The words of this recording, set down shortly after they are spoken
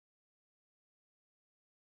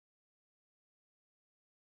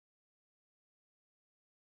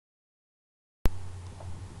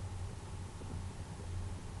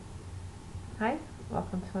Hi,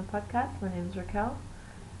 welcome to my podcast. My name is Raquel,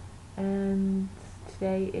 and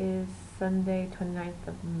today is Sunday, 29th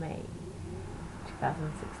of May,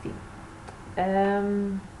 2016.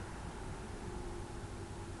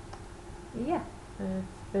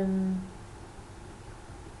 It's been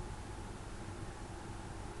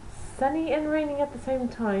sunny and raining at the same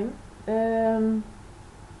time. There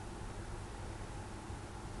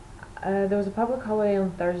was a public holiday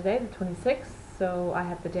on Thursday, the 26th, so I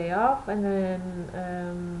had the day off, and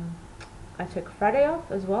then I took Friday off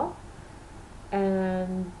as well,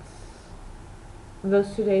 and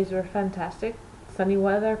those 2 days were fantastic. Sunny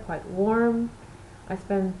weather, quite warm. I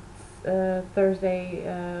spent Thursday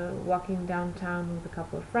walking downtown with a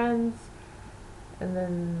couple of friends, and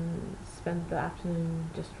then spent the afternoon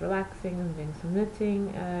just relaxing and doing some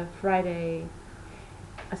knitting. Friday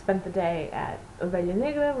I spent the day at Ovelha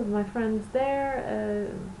Negra with my friends there.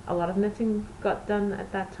 A lot of knitting got done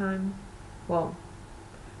at that time. Well,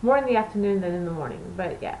 more in the afternoon than in the morning,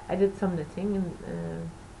 but yeah, I did some knitting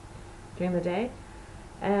during the day.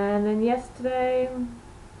 And then yesterday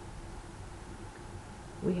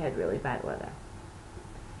we had really bad weather.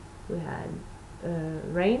 We had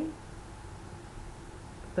rain,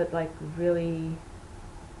 but like really,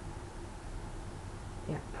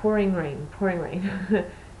 pouring rain.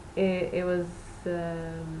 It was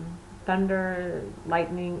thunder,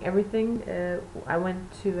 lightning, everything. I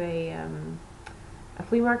went to a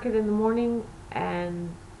flea market in the morning,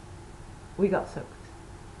 and we got soaked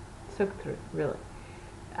through, really.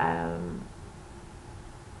 And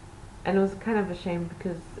it was kind of a shame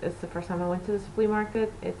because it's the first time I went to this flea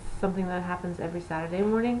market. It's something that happens every Saturday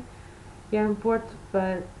morning here in Port,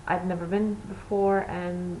 but I'd never been before,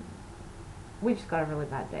 and we just got a really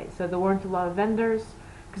bad day. So there weren't a lot of vendors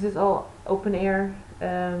because it's all open air.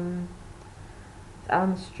 It's out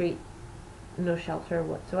on the street, no shelter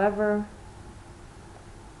whatsoever.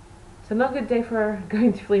 So not a good day for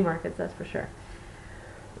going to flea markets, that's for sure.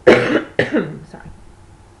 Sorry.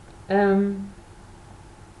 But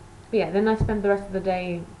yeah, then I spent the rest of the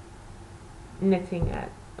day knitting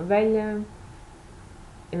at Ovelha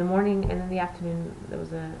in the morning, and in the afternoon there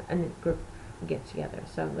was a knit group get together.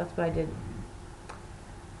 So that's what I did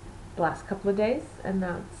the last couple of days, and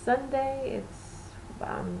now it's Sunday. It's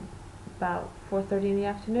about 4:30 in the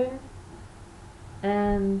afternoon,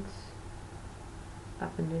 and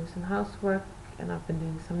I've been doing some housework, and I've been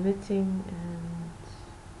doing some knitting, and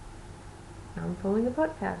now I'm filming the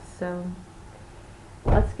podcast. So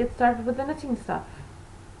let's get started with the knitting stuff.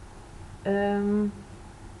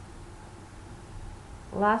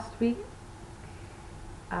 Last week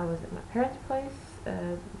I was at my parents' place.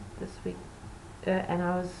 This week and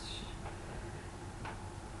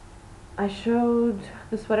I showed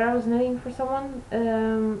the sweater I was knitting for someone,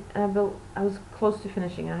 and I was close to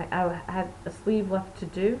finishing. I had a sleeve left to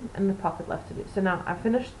do and the pocket left to do. So now I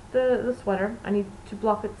finished the sweater. I need to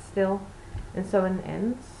block it still and sew in the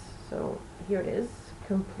ends. So here it is,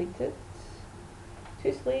 completed.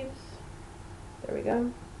 2 sleeves. There we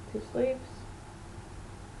go. 2 sleeves.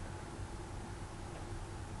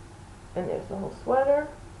 And there's the whole sweater.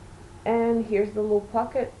 And here's the little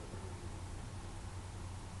pocket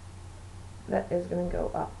that is going to go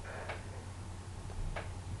up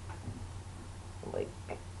like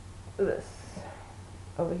this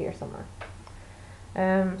over here somewhere.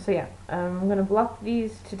 So yeah, I'm going to block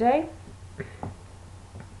these today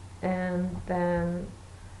and then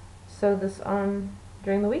sew this on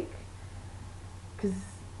during the week, because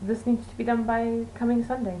this needs to be done by coming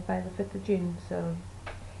Sunday, by the 5th of June. So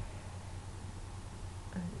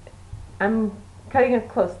I'm cutting it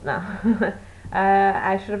close now.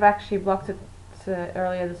 I should have actually blocked it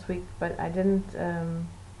earlier this week, but I didn't. I'm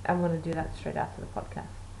going to do that straight after the podcast.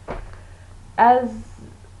 As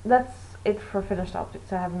that's it for finished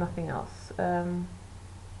objects, I have nothing else.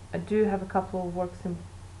 I do have a couple of works in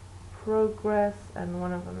progress, and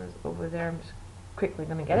one of them is over there. I'm just quickly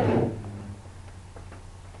going to get it.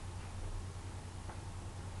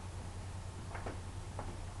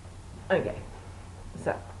 Okay,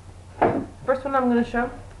 so first one I'm going to show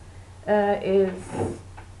is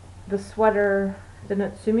the sweater, the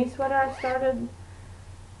Natsumi sweater I started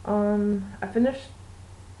on. I finished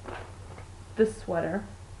this sweater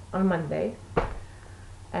on Monday,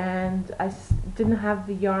 and I didn't have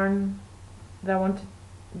the yarn that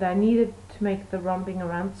I needed to make the romping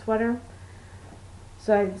around sweater,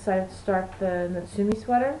 so I decided to start the Natsumi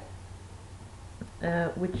sweater,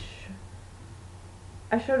 which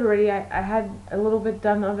I showed already. I had a little bit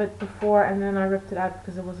done of it before, and then I ripped it out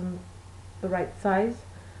because it wasn't the right size.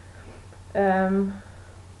 And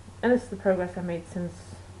this is the progress I made since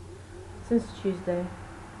Tuesday.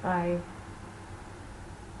 I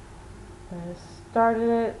started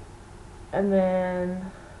it, and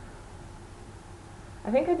then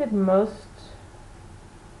I think I did most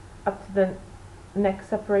up to the neck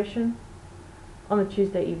separation on the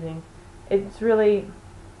Tuesday evening. It's really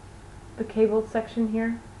the cable section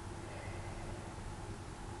here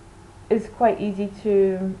is quite easy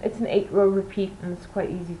to, it's an 8-row repeat, and it's quite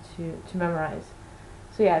easy to memorize.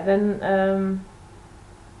 So yeah, then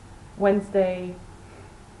Wednesday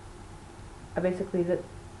I basically did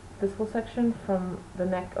this whole section from the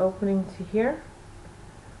neck opening to here.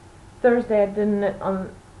 Thursday I didn't knit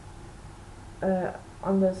on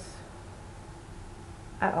this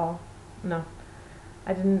at all. No,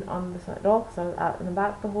 I didn't on this at all because I was out and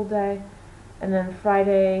about the whole day. And then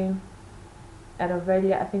Friday at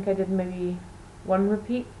Ravelry, I think I did maybe 1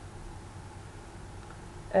 repeat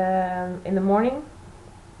in the morning.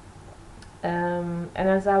 And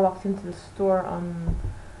as I walked into the store on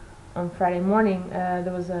Friday morning,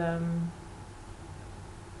 there was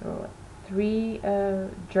 3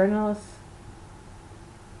 journalists.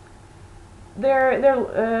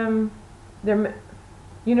 They're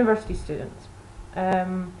university students,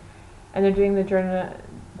 and they're doing the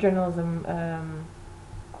journalism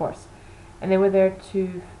course, and they were there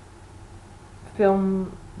to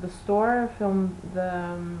film the store, film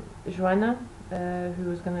the Joanna, who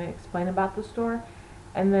was going to explain about the store,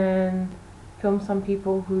 and then film some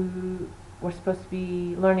people who were supposed to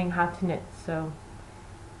be learning how to knit. So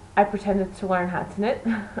I pretended to learn how to knit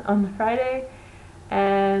on the Friday,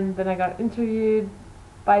 and then I got interviewed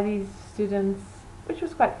by these students, which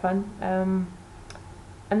was quite fun,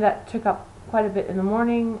 and that took up quite a bit in the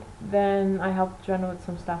morning. Then I helped Joanna with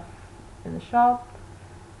some stuff in the shop.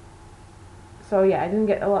 So yeah, I didn't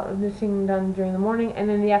get a lot of knitting done during the morning, and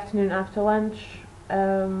in the afternoon after lunch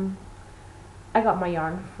I got my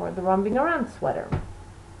yarn for the romping around sweater.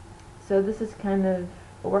 So this is kind of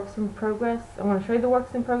a works in progress. I want to show you the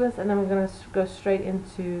works in progress, and then we're going to go straight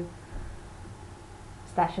into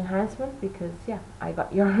stash enhancement, because yeah, I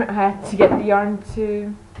got yarn. I had to get the yarn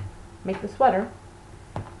to make the sweater.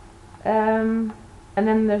 And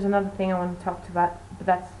then there's another thing I want to talk about,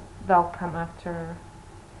 but that'll come after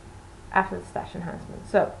the stash enhancement.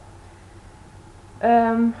 So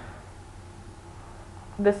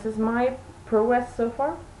this is my progress so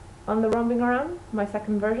far on the romping around, my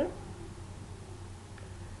second version.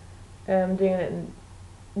 I'm doing it in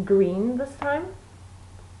green this time,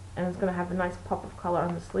 and it's going to have a nice pop of color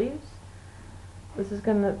on the sleeves.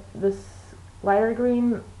 This lighter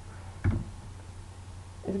green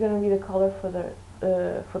is going to be the color for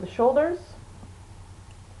the shoulders.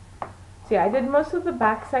 So yeah, I did most of the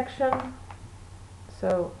back section,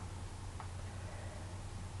 so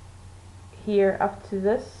here up to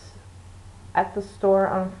this at the store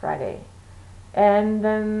on Friday, and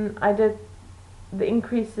then I did the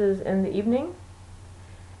increases in the evening,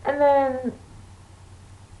 and then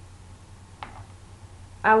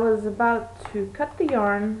I was about to cut the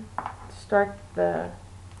yarn to start the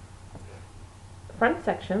front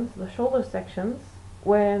sections, the shoulder sections,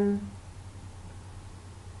 when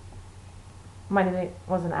my knitting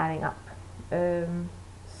wasn't adding up.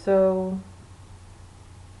 So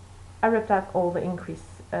I ripped out all the increase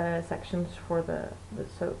sections for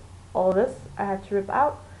so all of this I had to rip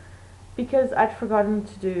out, because I'd forgotten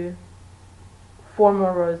to do 4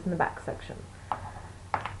 more rows in the back section.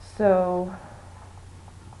 So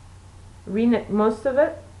reknit most of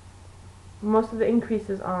the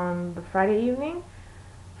increases on the Friday evening,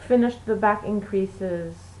 finished the back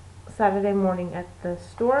increases Saturday morning at the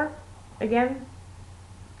store again,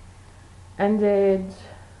 and did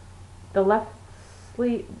the left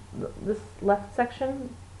sleeve, this left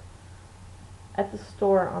section at the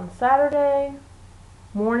store on Saturday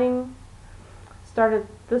morning, started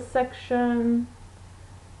this section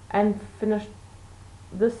and finished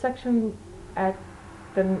this section at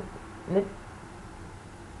the knit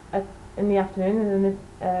in the afternoon,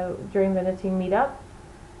 and during the knitting meetup.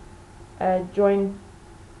 Joined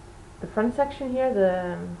the front section here,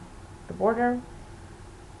 the border,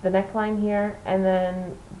 the neckline here, and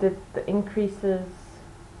then did the increases,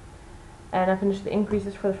 and I finished the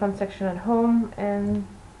increases for the front section at home. And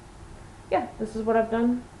yeah, this is what I've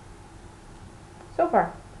done so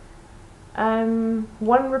far. I'm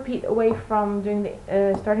 1 repeat away from doing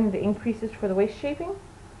starting the increases for the waist shaping.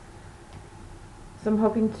 So I'm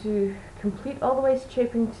hoping to complete all the waist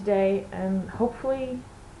shaping today, and hopefully,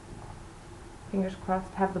 fingers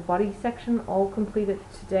crossed, have the body section all completed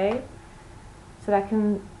today, so that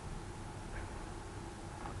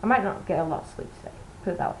I might not get a lot of sleep today,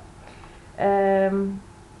 put it that way,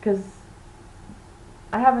 because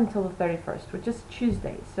I have until the 31st, which is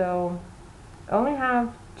Tuesday, so I only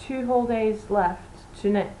have 2 whole days left to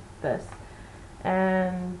knit this,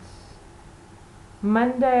 and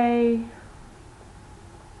Monday,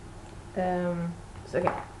 so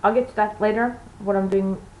okay, I'll get to that later, what I'm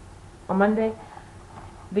doing on Monday.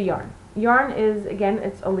 The yarn is, again,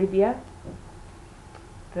 it's Olivia,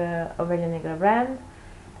 the Ovelha Negra brand,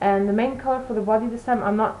 and the main color for the body this time,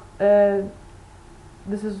 I'm not,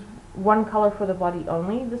 this is one color for the body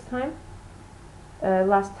only this time.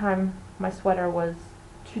 Last time my sweater was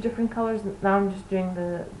 2 different colors, now I'm just doing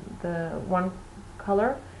the one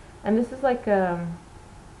color, and this is like a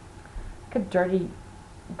dirty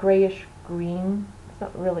grayish green. It's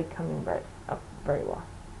not really coming up very well.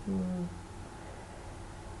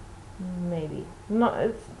 Maybe not.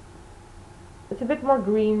 It's a bit more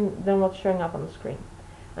green than what's showing up on the screen,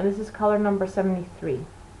 and this is color number 73.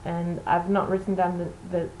 And I've not written down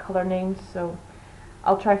the color names, so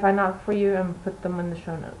I'll try to find out for you and put them in the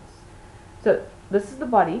show notes. So this is the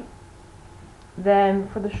body. Then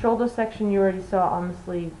for the shoulder section, you already saw on the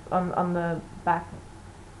sleeve, on the back,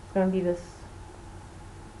 it's going to be this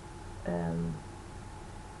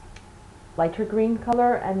lighter green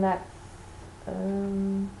color, and that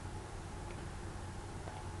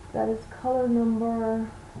is color number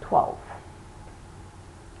 12.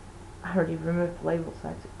 I already removed the label, so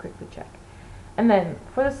I have to quickly check. And then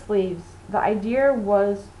for the sleeves, the idea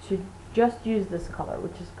was to just use this color,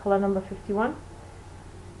 which is color number 51,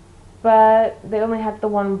 but they only had the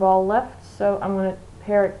one ball left, so I'm going to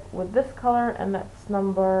pair it with this color, and that's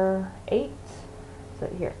number 8. So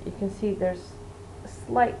here you can see there's a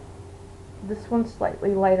slight, this one's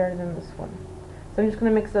slightly lighter than this one, so I'm just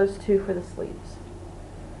going to mix those two for the sleeves.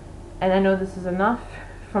 And I know this is enough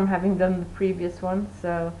from having done the previous one,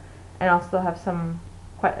 so, and I'll still have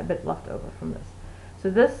quite a bit left over from this. So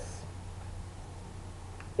this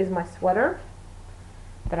is my sweater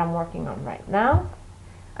that I'm working on right now.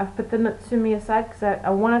 I've put the Natsumi aside because I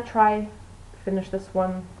want to try finish this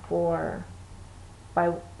one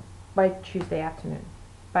by Tuesday afternoon,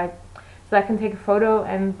 so I can take a photo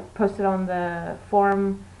and post it on the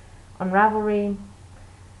forum on Ravelry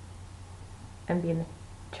and be in a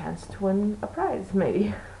chance to win a prize,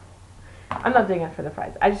 maybe. I'm not doing it for the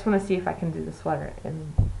prize. I just want to see if I can do the sweater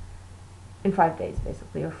in 5 days,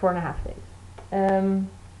 basically, or 4.5 days.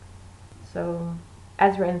 So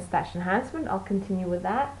as we're in stash enhancement, I'll continue with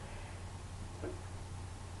that.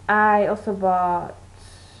 I also bought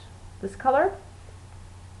this color,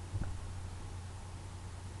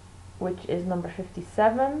 which is number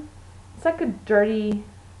 57. It's like a gray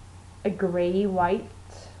white,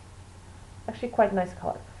 actually quite nice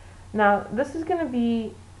color. Now this is going to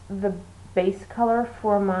be the base color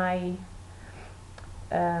for my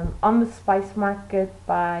On the Spice Market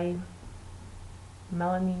by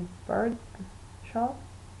Melanie Bird shawl.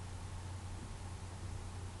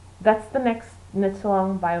 That's the next knit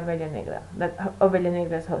along by Ovelha Negra that Ovelha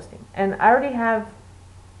Negra is hosting, and I already have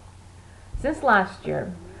since last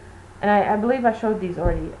year, and I believe I showed these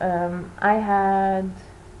already. I had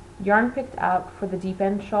yarn picked out for the Deep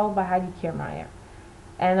End shawl by Heidi Kiermaier,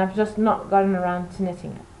 and I've just not gotten around to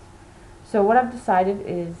knitting it. So what I've decided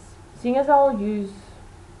is, seeing as I'll use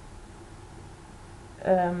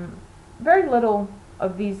very little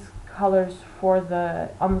of these colors for the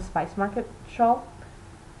On the Spice Market shawl,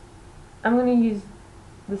 I'm going to use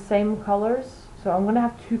the same colors. So I'm going to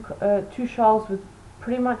have two shawls with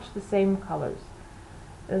pretty much the same colors.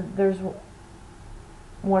 There's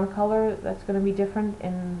one color that's going to be different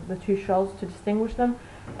in the two shawls to distinguish them,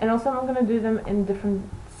 and also I'm going to do them in different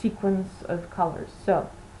sequence of colors. So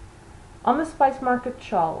On the Spice Market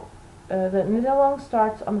shawl, the knit along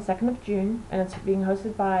starts on the 2nd of June, and it's being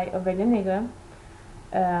hosted by Ovelha Negra.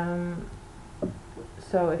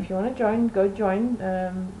 So if you want to join, go join.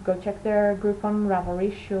 Go check their group on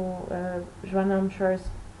Ravelry. Joanna, I'm sure, has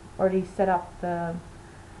already set up the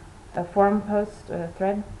forum post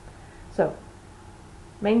thread. So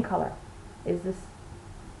main color is this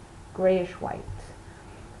grayish white.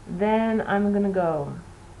 Then I'm gonna go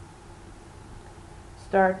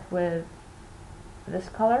start with this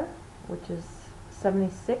color, which is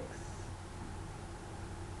 76,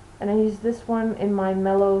 and I used this one in my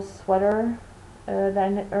mellow sweater that I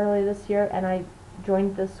knit earlier this year, and I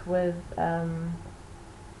joined this with some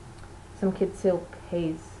Kid Silk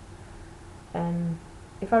Haze. And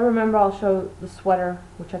if I remember, I'll show the sweater,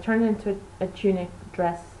 which I turned into a tunic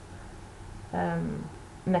dress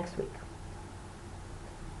next week.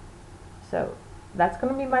 So that's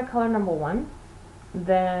going to be my color number 1.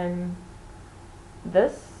 Then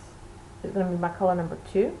this is going to be my color number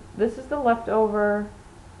 2. This is the leftover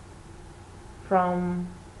from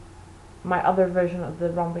my other version of the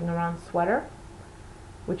Romping Around sweater.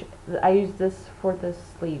 which I use this for the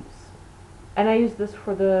sleeves, and I use this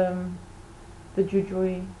for the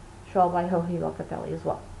Jujui shawl by Hohi Locatelli as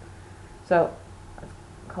well. So that's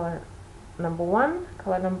color number 1,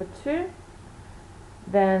 color number 2.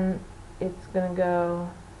 Then it's gonna go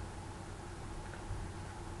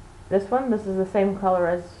this one. This is the same color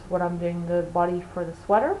as what I'm doing the body for the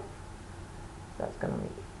sweater. So that's gonna be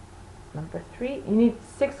number 3. You need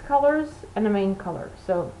 6 colors and a main color.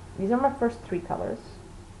 So these are my first 3 colors.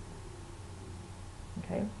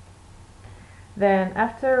 Okay. Then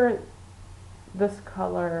after this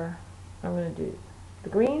color, I'm going to do the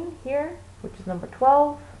green here, which is number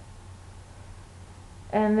 12.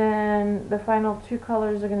 And then the final 2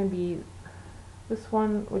 colors are going to be this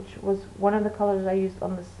one, which was one of the colors I used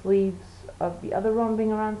on the sleeves of the other romping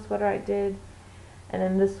around sweater I did. And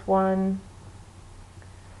then this one,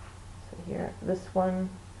 so here, this one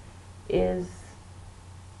is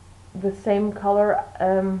the same color.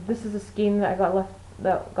 This is a skein that got left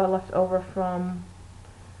over from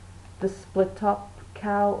the split top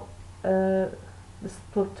the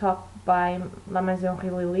split top by La Maison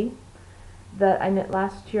Lily that I knit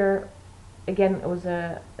last year. Again, it was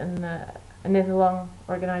a knit along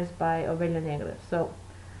organized by Ovelha Negra. So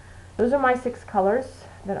those are my 6 colors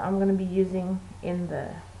that I'm going to be using in the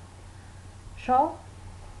shawl.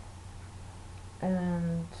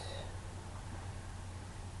 And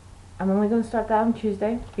I'm only going to start that on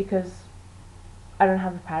Tuesday because I don't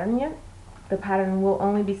have the pattern yet. The pattern will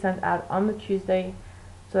only be sent out on the Tuesday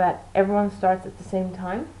so that everyone starts at the same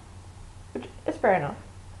time, which is fair enough.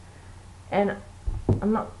 And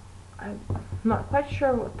I'm not quite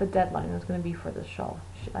sure what the deadline is going to be for this shawl.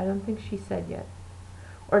 I don't think she said yet.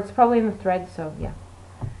 Or it's probably in the thread, so yeah.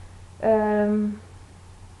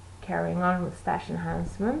 Carrying on with stash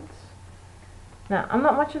enhancement. Now, I'm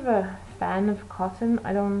not much of a fan of cotton.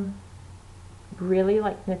 I don't really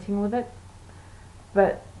like knitting with it,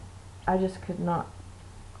 but I just could not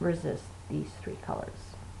resist these 3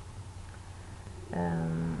 colors.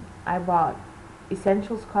 I bought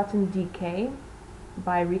Essentials Cotton DK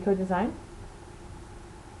by Rico Design.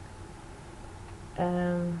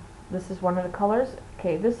 This is one of the colors.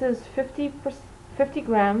 Okay, this is 50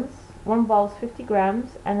 grams. One ball is 50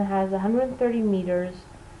 grams, and it has 130 meters,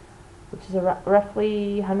 which is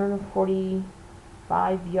roughly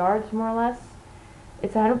 145 yards more or less.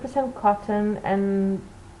 It's 100% cotton, and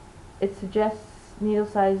it suggests needle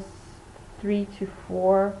size 3 to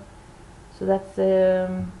 4, so that's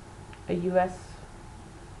a US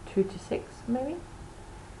 2 to 6 maybe.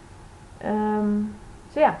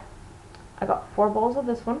 So yeah, I got 4 balls of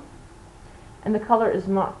this one, and the color is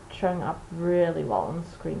not showing up really well on the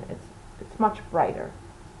screen. It's much brighter.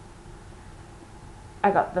 I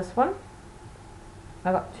got this one.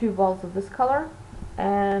 I got 2 balls of this color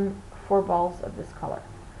and 4 balls of this color.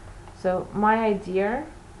 So my idea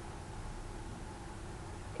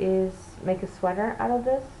is make a sweater out of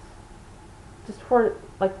this, just for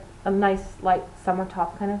like a nice light summer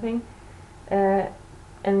top kind of thing,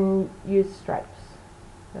 and use stripes.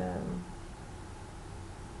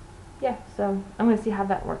 Yeah, so I'm gonna see how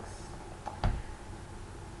that works,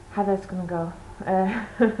 how that's gonna go.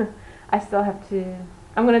 I still have to,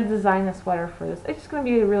 I'm gonna design a sweater for this. It's just gonna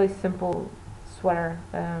be a really simple sweater.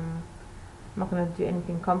 I'm not gonna do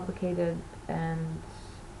anything complicated, and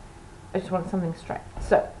I just want something striped.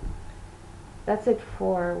 So that's it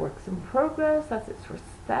for works in progress. That's it for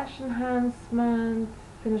stash enhancement,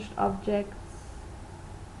 finished objects.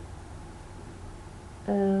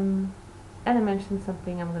 And I mentioned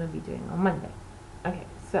something I'm going to be doing on Monday. Okay,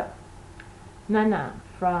 so Nana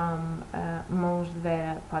from Mange de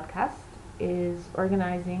Vera podcast is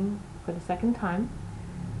organizing for the second time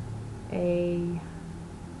a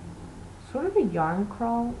sort of a yarn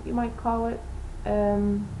crawl, you might call it.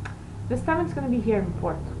 This time it's going to be here in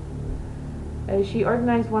Porto. She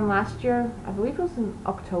organized one last year, I believe it was in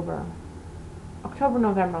October,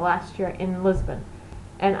 November last year in Lisbon,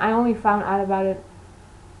 and I only found out about it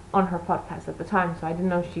on her podcast at the time, so I didn't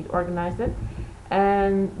know she'd organized it.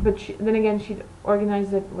 But then again, she'd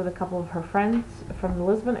organized it with a couple of her friends from the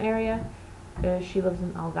Lisbon area. She lives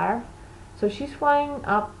in Algarve, so she's flying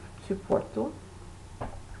up to Porto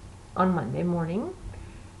on Monday morning,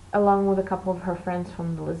 along with a couple of her friends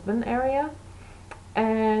from the Lisbon area,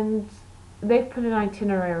 and they've put an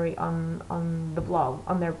itinerary on the blog,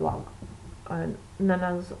 on their blog.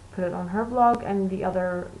 Nana's put it on her blog, and the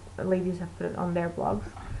other ladies have put it on their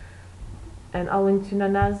blogs. And I'll link to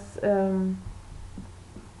Nana's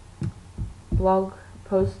blog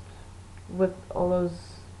post with all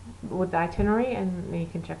those, with the itinerary, and you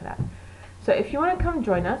can check it out. So if you want to come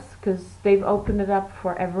join us, because they've opened it up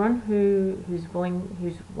for everyone who's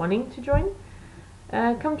wanting to join,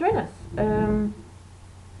 come join us. I'm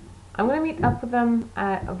going to meet up with them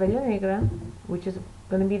at Ovelha Negra, which is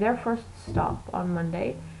going to be their first stop on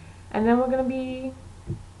Monday, and then we're going to be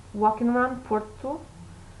walking around Porto,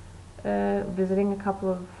 visiting a couple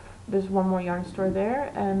of, there's one more yarn store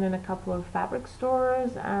there, and then a couple of fabric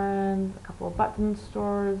stores and a couple of button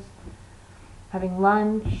stores, having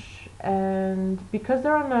lunch. And because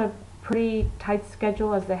they're on a pretty tight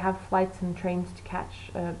schedule, as they have flights and trains to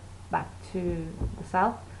catch back to the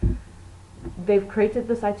south, they've created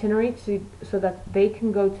this itinerary so that they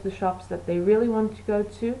can go to the shops that they really want to go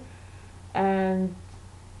to, and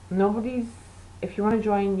if you want to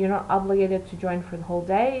join, you're not obligated to join for the whole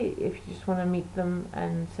day. If you just want to meet them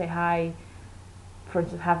and say hi, for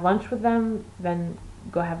instance, have lunch with them, then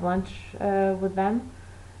go have lunch with them.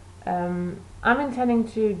 I'm intending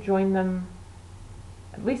to join them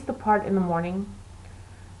at least the part in the morning.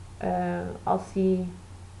 I'll see.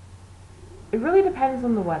 It really depends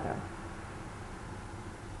on the weather.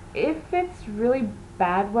 If it's really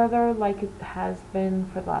bad weather, like it has been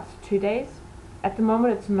for the last 2 days, at the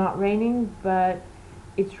moment it's not raining, but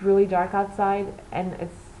it's really dark outside and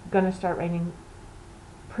it's gonna start raining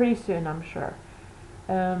pretty soon, I'm sure.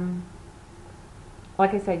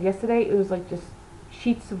 Like I said, yesterday it was like just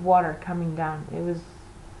sheets of water coming down. It was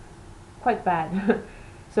quite bad.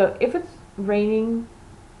 So if it's raining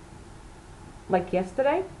like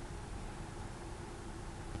yesterday,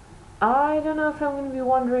 I don't know if I'm going to be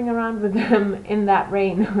wandering around with them in that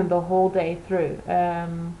rain the whole day through.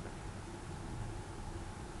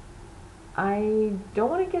 I don't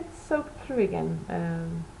want to get soaked through again.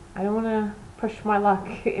 I don't want to push my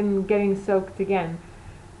luck in getting soaked again.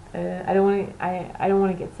 I don't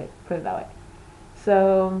want to get sick, put it that way.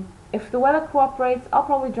 So if the weather cooperates, I'll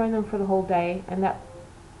probably join them for the whole day, and that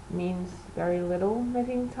means very little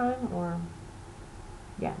knitting time,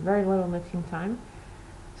 very little knitting time.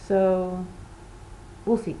 So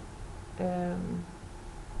we'll see.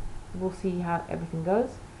 We'll see how everything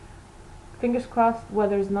goes. Fingers crossed,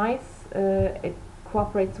 weather's nice. It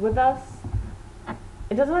cooperates with us.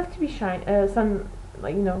 It doesn't have to be sun,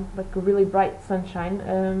 like a really bright sunshine.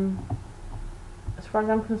 As far as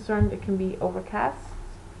I'm concerned, it can be overcast,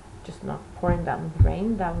 just not pouring down with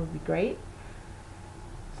rain. That would be great.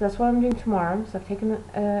 So that's what I'm doing tomorrow. So I've taken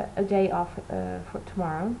a day off for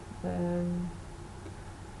tomorrow.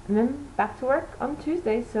 And then back to work on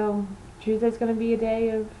Tuesday. So Tuesday's going to be a day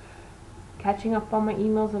of catching up on my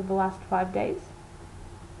emails of the last 5 days.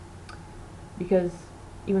 Because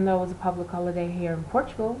even though it was a public holiday here in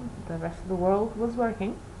Portugal, the rest of the world was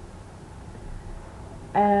working.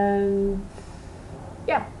 And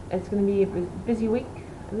yeah, it's going to be a busy week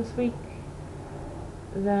this week.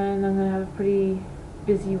 Then I'm going to have a pretty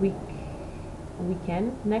busy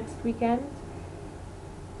weekend next weekend.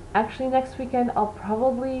 Actually, next weekend I'll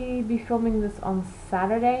probably be filming this on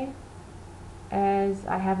Saturday, as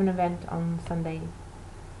I have an event on Sunday,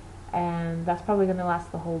 and that's probably going to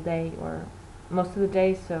last the whole day or most of the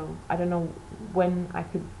day, so I don't know when I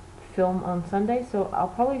could film on Sunday, so I'll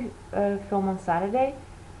probably film on Saturday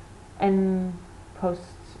and post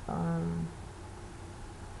on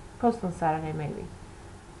Saturday, maybe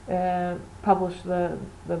publish the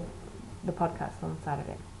podcast on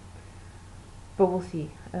Saturday. But we'll see.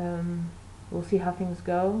 We'll see how things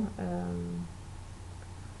go.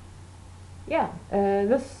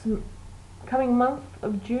 This coming month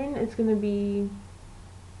of June is going to be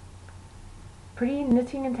pretty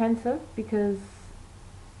knitting intensive because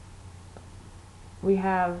we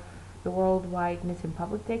have the Worldwide Knit in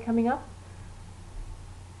Public Day coming up.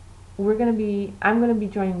 I'm going to be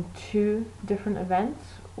joining 2 different events.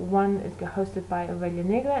 One is hosted by Ovelha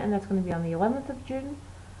Negra, and that's going to be on the 11th of June.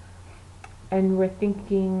 And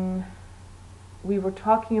we were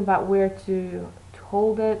talking about where to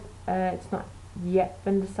hold it. It's not yet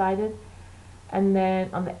been decided. And then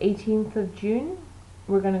on the 18th of June,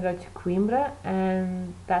 we're going to go to Coimbra,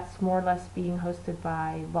 and that's more or less being hosted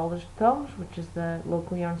by Valdas Tomes, which is the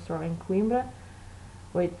local yarn store in Coimbra,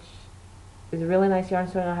 which is a really nice yarn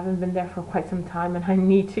store, and I haven't been there for quite some time, and I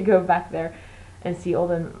need to go back there and see all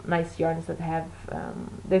the nice yarns that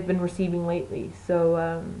they've been receiving lately.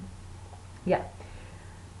 So yeah.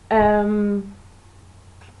 I'm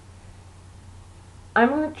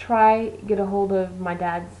going to try get a hold of my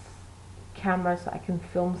dad's camera so I can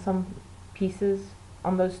film some pieces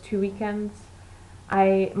on those 2 weekends.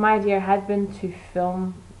 My idea had been to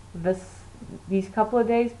film these couple of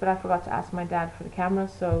days, but I forgot to ask my dad for the camera,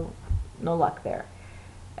 so no luck there.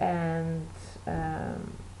 And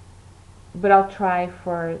but I'll try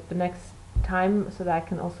for the next time so that I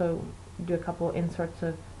can also do a couple inserts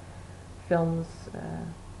of films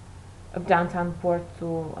of downtown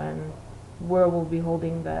Porto and where we'll be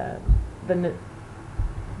holding the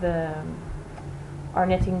our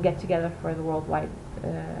knitting get together for the worldwide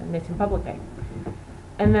knitting public day.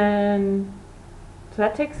 And then so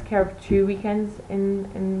that takes care of 2 weekends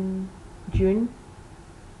in June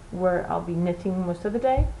where I'll be knitting most of the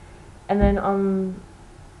day, and then on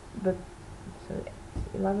the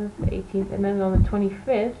 11th, 18th, and then on the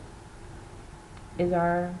 25th is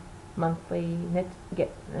our monthly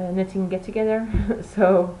knitting get together.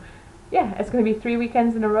 So yeah, it's going to be 3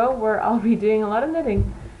 weekends in a row where I'll be doing a lot of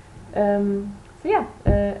knitting. So yeah,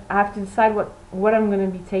 I have to decide what I'm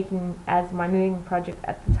going to be taking as my knitting project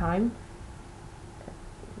at the time.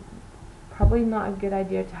 Probably not a good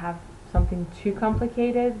idea to have something too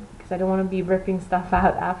complicated because I don't want to be ripping stuff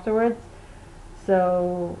out afterwards.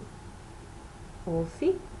 So we'll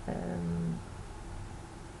see.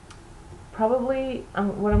 Probably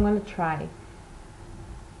what I'm going to try,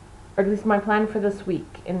 or at least my plan for this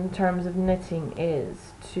week in terms of knitting,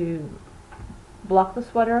 is to block the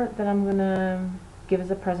sweater that I'm going to give as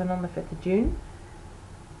a present on the 5th of June.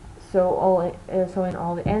 So in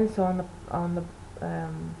all the ends, so on the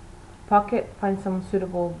pocket, find some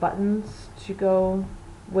suitable buttons to go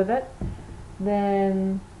with it.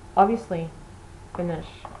 Then obviously finish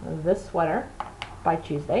this sweater by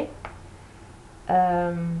Tuesday,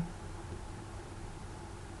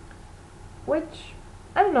 which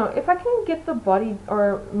I don't know if I can get the body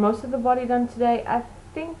or most of the body done today. I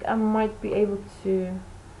think I might be able to.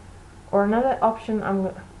 Or another option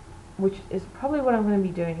which is probably what I'm going to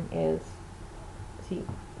be doing is, see,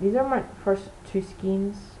 these are my first 2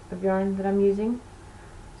 skeins of yarn that I'm using.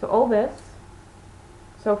 So all this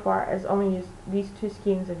so far is only used these 2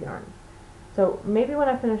 skeins of yarn. So maybe when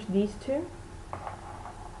I finish these 2,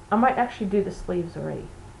 I might actually do the sleeves already,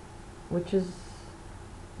 which is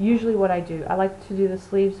usually what I do. I like to do the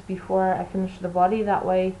sleeves before I finish the body. That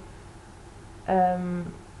way the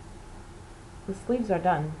sleeves are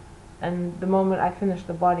done, and the moment I finish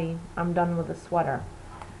the body, I'm done with the sweater.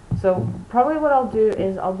 So probably what I'll do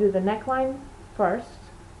is I'll do the neckline first,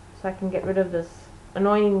 so I can get rid of this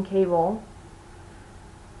annoying cable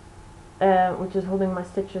which is holding my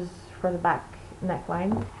stitches for the back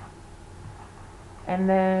neckline. And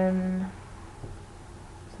then,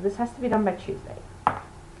 so this has to be done by Tuesday.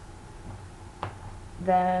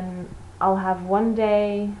 Then I'll have one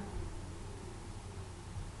day,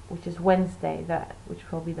 which is Wednesday,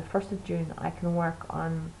 which will be the 1st of June. I can work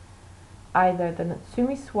on either the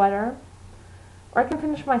Natsumi sweater, or I can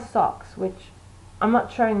finish my socks, which I'm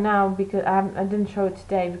not showing now because I didn't show it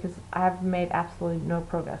today because I have made absolutely no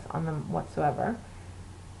progress on them whatsoever.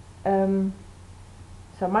 So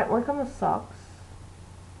I might work on the socks,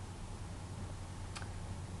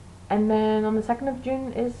 and then on the 2nd of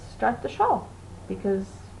June is start the shawl, because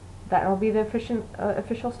that will be the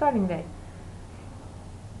official starting day.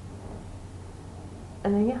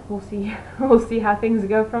 And then yeah, we'll see we'll see how things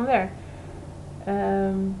go from there.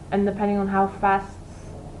 And depending on how fast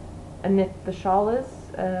a knit the shawl is,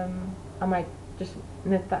 I might just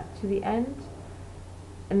knit that to the end,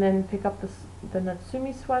 and then pick up the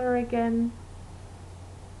Natsumi sweater again.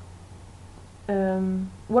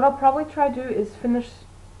 What I'll probably try to do is finish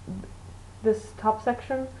this top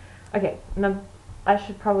section. Okay, now I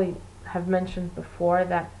should probably have mentioned before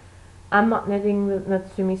that I'm not knitting the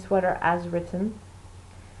Natsumi sweater as written,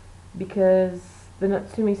 because the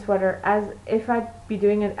Natsumi sweater, if I'd be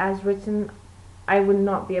doing it as written, I would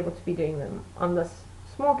not be able to be doing them on this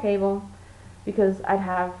small cable, because I'd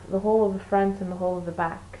have the whole of the front and the whole of the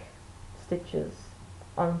back stitches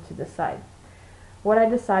onto the side. What I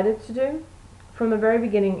decided to do from the very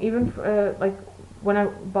beginning, even like when I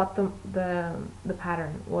bought the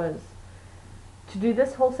pattern, was to do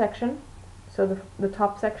this whole section, so the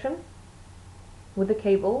top section with the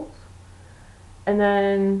cables, and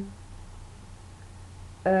then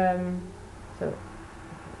so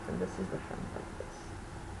this is the front like this.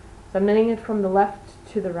 So I'm knitting it from the left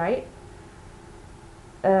to the right.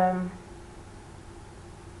 And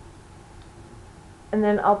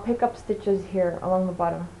then I'll pick up stitches here along the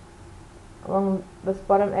bottom. Along this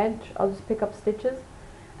bottom edge, I'll just pick up stitches,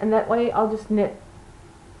 and that way I'll just knit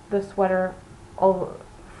the sweater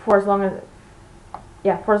for as long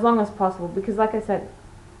as possible, because like I said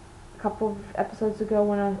a couple of episodes ago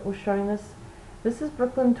when I was showing this is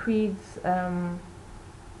Brooklyn Tweed's, I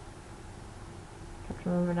can't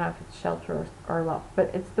remember now if it's Shelter or Loft, but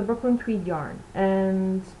it's the Brooklyn Tweed yarn,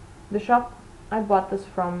 and the shop I bought this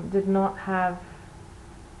from did not have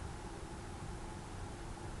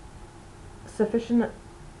sufficient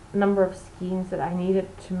number of skeins that I needed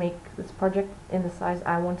to make this project in the size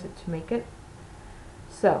I wanted to make it.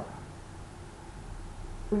 So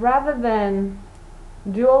rather than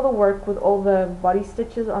do all the work with all the body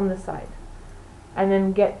stitches on the side and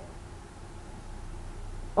then get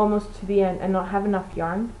almost to the end and not have enough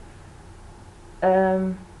yarn,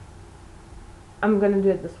 I'm gonna do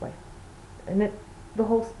it this way. And the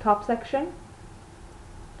whole top section,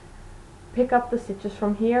 pick up the stitches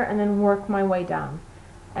from here and then work my way down.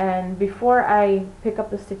 And before I pick up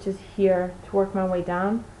the stitches here to work my way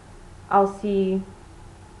down, I'll see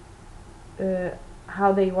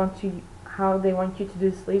how they want you to do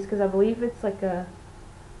the sleeves, because I believe it's like a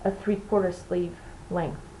 3/4 sleeve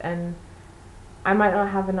length, and I might not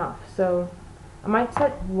have enough, so I might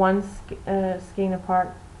set one skein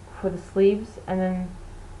apart for the sleeves, and then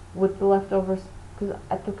with the leftovers, because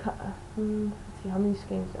at the let's see, how many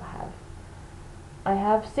skeins do I have? I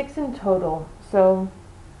have 6 in total. So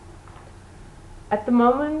at the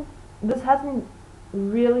moment, this hasn't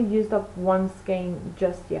really used up one skein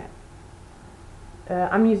just yet.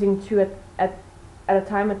 I'm using 2 at a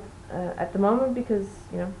time at the moment, because,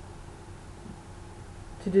 you know,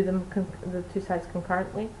 to do them the 2 sides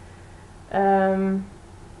concurrently. And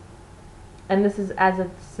this is as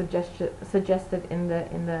it's suggested in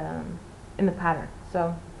the pattern.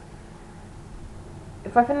 So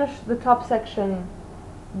if I finish the top section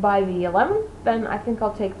by the 11th, then I think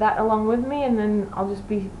I'll take that along with me, and then I'll just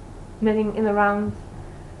be knitting in the round.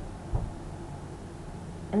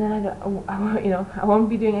 And then I won't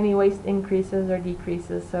be doing any waist increases or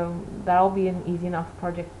decreases, so that'll be an easy enough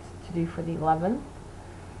project to do for the 11th.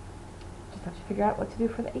 Just have to figure out what to do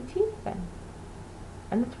for the 18th then,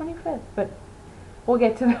 and the 25th. But we'll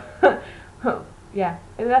get to that. Yeah,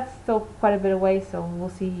 that's still quite a bit away, so we'll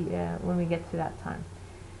see when we get to that time.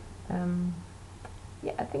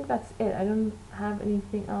 Yeah, I think that's it. I don't have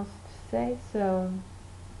anything else to say, so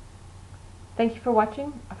thank you for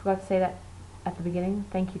watching. I forgot to say that at the beginning.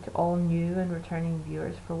 Thank you to all new and returning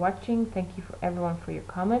viewers for watching. Thank you for everyone for your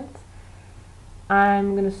comments.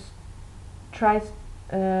 I'm gonna try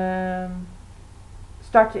I'm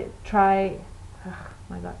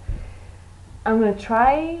gonna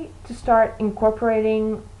try to start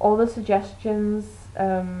incorporating all the suggestions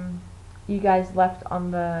you guys left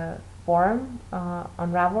on the forum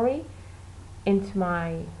on Ravelry into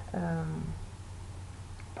my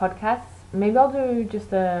podcasts. Maybe I'll do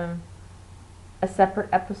just a separate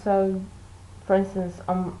episode, for instance,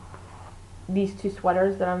 on these 2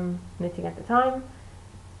 sweaters that I'm knitting at the time,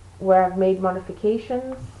 where I've made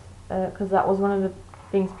modifications, because that was one of the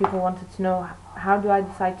things people wanted to know. How do I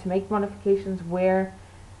decide to make modifications? Where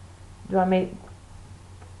do I make,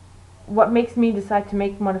 what makes me decide to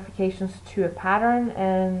make modifications to a pattern,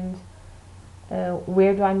 and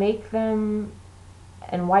where do I make them,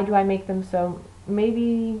 and why do I make them? So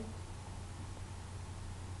maybe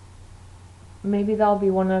that'll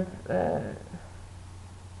be one of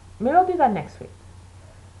maybe I'll do that next week.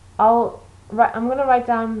 I'm gonna write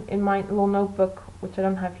down in my little notebook, which I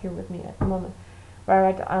don't have here with me at the moment, where I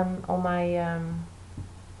write down all my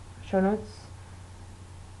show notes.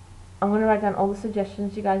 I'm gonna write down all the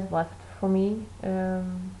suggestions you guys left for me,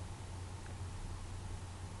 and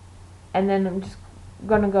then I'm just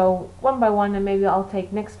gonna go one by one, and maybe I'll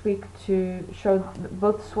take next week to show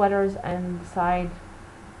both sweaters and decide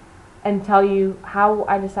and tell you how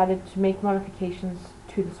I decided to make modifications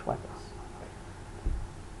to the sweaters.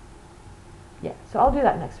 Yeah, so I'll do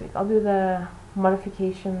that next week. I'll do the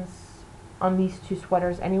modifications on these 2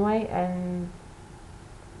 sweaters anyway, and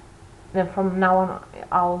then from now on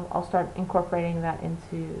I'll start incorporating that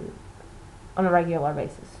on a regular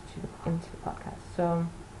basis into the podcast. So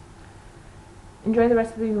enjoy the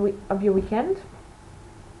rest of your weekend.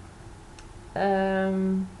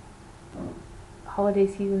 Holiday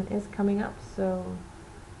season is coming up, so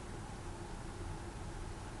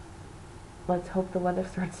let's hope the weather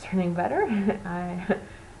starts turning better.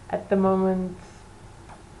 At the moment,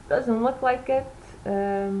 doesn't look like it.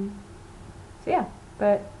 So yeah,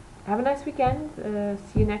 but have a nice weekend.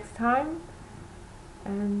 See you next time,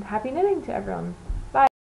 and happy knitting to everyone.